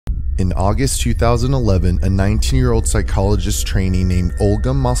In August 2011, a 19-year-old psychologist trainee named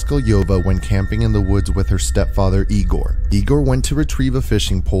Olga Moskolyova went camping in the woods with her stepfather Igor. Igor went to retrieve a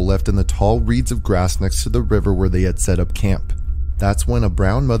fishing pole left in the tall reeds of grass next to the river where they had set up camp. That's when a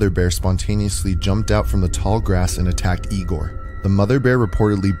brown mother bear spontaneously jumped out from the tall grass and attacked Igor. The mother bear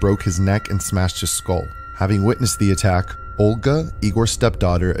reportedly broke his neck and smashed his skull. Having witnessed the attack, Olga, Igor's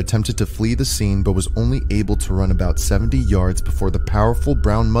stepdaughter, attempted to flee the scene but was only able to run about 70 yards before the powerful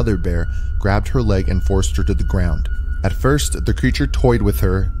brown mother bear grabbed her leg and forced her to the ground. At first, the creature toyed with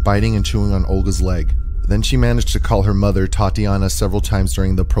her, biting and chewing on Olga's leg. Then she managed to call her mother, Tatiana, several times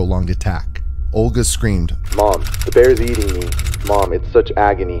during the prolonged attack. Olga screamed, "Mom, the bear's eating me. Mom, it's such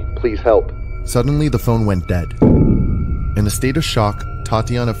agony. Please help." Suddenly, the phone went dead. In a state of shock,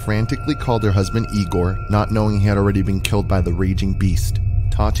 Tatiana frantically called her husband Igor, not knowing he had already been killed by the raging beast.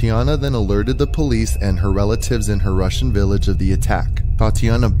 Tatiana then alerted the police and her relatives in her Russian village of the attack.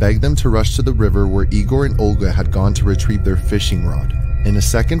 Tatiana begged them to rush to the river where Igor and Olga had gone to retrieve their fishing rod. In a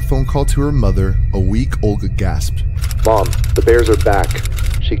second phone call to her mother, a weak Olga gasped, "Mom, the bears are back.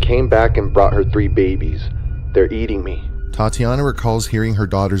 She came back and brought her 3 babies. They're eating me." Tatiana recalls hearing her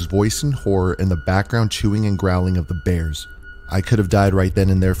daughter's voice in horror in the background chewing and growling of the bears. "I could have died right then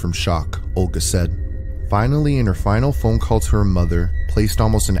and there from shock," Olga said. Finally, in her final phone call to her mother, placed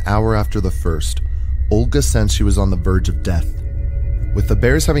almost an hour after the first, Olga sensed she was on the verge of death. With the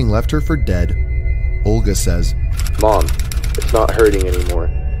bears having left her for dead, Olga says, "Mom, it's not hurting anymore.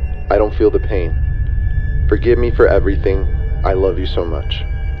 I don't feel the pain. Forgive me for everything. I love you so much."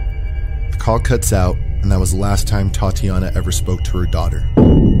 The call cuts out, and that was the last time Tatiana ever spoke to her daughter.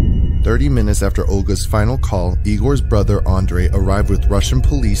 30 minutes after Olga's final call, Igor's brother Andrei arrived with Russian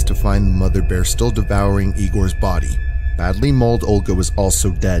police to find the mother bear still devouring Igor's body. Badly mauled Olga was also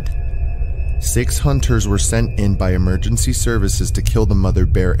dead. 6 hunters were sent in by emergency services to kill the mother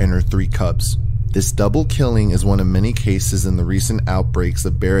bear and her 3 cubs. This double killing is one of many cases in the recent outbreaks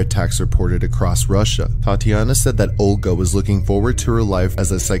of bear attacks reported across Russia. Tatiana said that Olga was looking forward to her life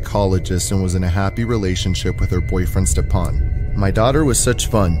as a psychologist and was in a happy relationship with her boyfriend Stepan. "My daughter was such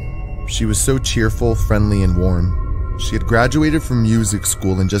fun. She was so cheerful, friendly, and warm. She had graduated from music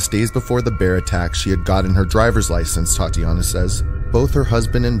school and just days before the bear attack she had gotten her driver's license," Tatiana says. Both her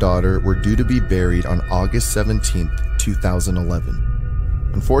husband and daughter were due to be buried on August 17, 2011.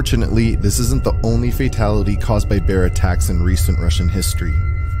 Unfortunately, this isn't the only fatality caused by bear attacks in recent Russian history.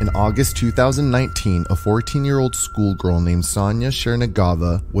 In August 2019, a 14-year-old schoolgirl named Sonia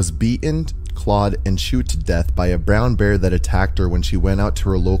Chernigova was beaten, clawed, and chewed to death by a brown bear that attacked her when she went out to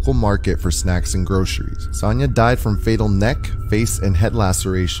her local market for snacks and groceries. Sonia died from fatal neck, face, and head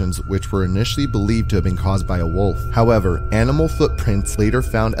lacerations, which were initially believed to have been caused by a wolf. However, animal footprints later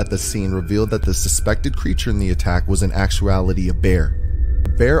found at the scene revealed that the suspected creature in the attack was in actuality a bear. The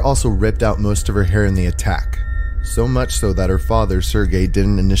bear also ripped out most of her hair in the attack, so much so that her father, Sergei,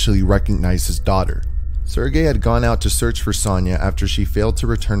 didn't initially recognize his daughter. Sergei had gone out to search for Sonia after she failed to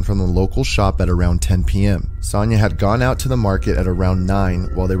return from the local shop at around 10 p.m. Sonia had gone out to the market at around 9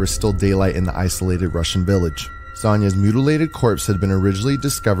 while there was still daylight in the isolated Russian village. Sonia's mutilated corpse had been originally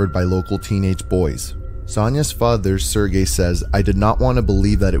discovered by local teenage boys. Sonia's father, Sergei, says, "I did not want to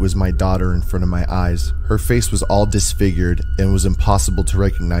believe that it was my daughter in front of my eyes. Her face was all disfigured and it was impossible to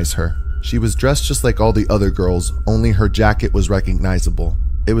recognize her. She was dressed just like all the other girls, only her jacket was recognizable.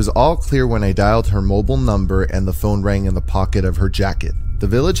 It was all clear when I dialed her mobile number and the phone rang in the pocket of her jacket." The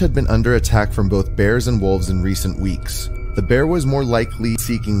village had been under attack from both bears and wolves in recent weeks. The bear was more likely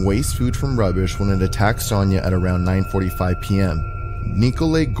seeking waste food from rubbish when it attacked Sonia at around 9:45 p.m.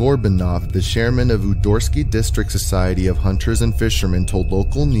 Nikolay Gorbanov, the chairman of Udorsky District Society of Hunters and Fishermen, told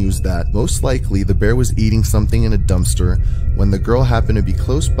local news that most likely the bear was eating something in a dumpster when the girl happened to be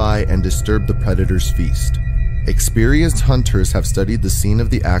close by and disturbed the predator's feast. Experienced hunters have studied the scene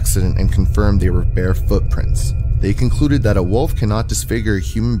of the accident and confirmed they were bear footprints. They concluded that a wolf cannot disfigure a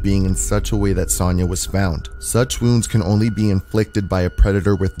human being in such a way that Sonia was found. Such wounds can only be inflicted by a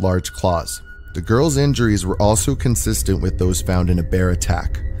predator with large claws. The girl's injuries were also consistent with those found in a bear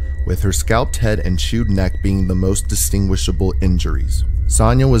attack, with her scalped head and chewed neck being the most distinguishable injuries.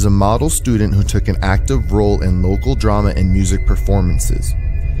 Sonia was a model student who took an active role in local drama and music performances.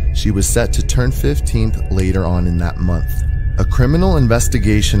 She was set to turn 15th later on in that month. A criminal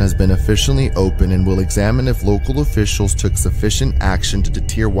investigation has been officially opened and will examine if local officials took sufficient action to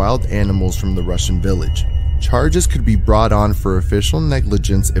deter wild animals from the Russian village. Charges could be brought on for official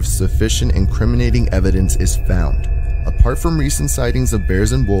negligence if sufficient incriminating evidence is found. Apart from recent sightings of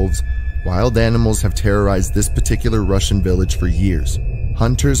bears and wolves, wild animals have terrorized this particular Russian village for years.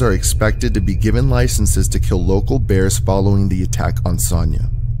 Hunters are expected to be given licenses to kill local bears following the attack on Sonia.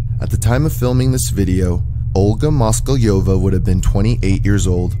 At the time of filming this video, Olga Moskolyova would have been 28 years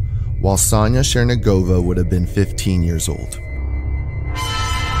old, while Sonia Chernigova would have been 15 years old.